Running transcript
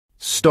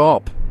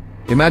Stop!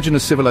 Imagine a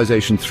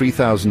civilization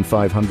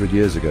 3,500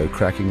 years ago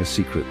cracking a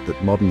secret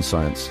that modern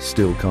science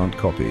still can't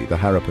copy, the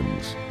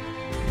Harappans.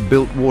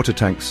 Built water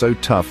tanks so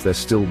tough they're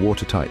still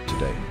watertight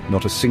today.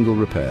 Not a single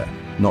repair,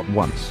 not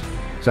once.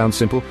 Sounds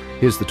simple?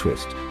 Here's the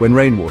twist. When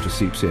rainwater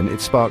seeps in, it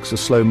sparks a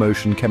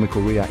slow-motion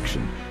chemical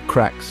reaction.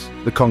 Cracks,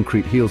 the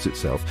concrete heals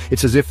itself.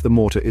 It's as if the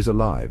mortar is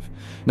alive.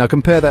 Now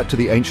compare that to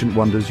the ancient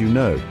wonders you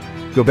know.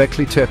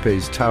 Göbekli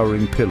Tepe's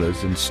towering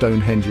pillars and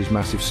Stonehenge's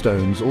massive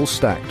stones, all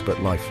stacked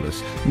but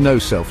lifeless. No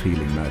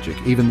self-healing magic.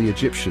 Even the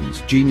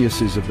Egyptians,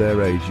 geniuses of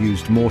their age,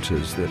 used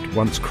mortars that,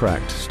 once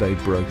cracked, stayed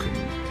broken.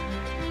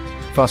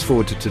 Fast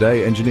forward to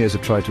today, engineers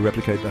have tried to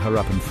replicate the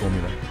Harappan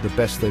formula. The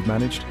best they've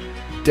managed?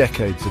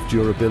 Decades of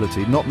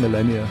durability, not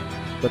millennia.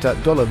 But at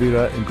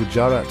Dholavira in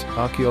Gujarat,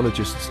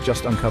 archaeologists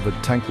just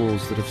uncovered tank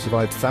walls that have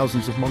survived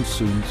thousands of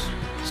monsoons,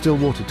 still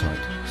watertight,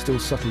 still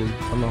subtly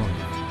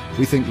alive.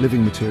 We think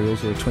living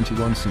materials are a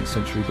 21st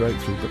century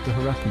breakthrough, but the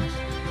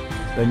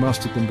Harappans, they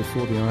mastered them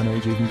before the Iron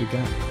Age even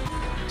began.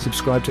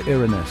 Subscribe to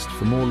EraNest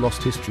for more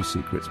lost history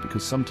secrets,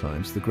 because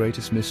sometimes the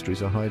greatest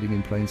mysteries are hiding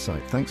in plain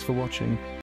sight. Thanks for watching.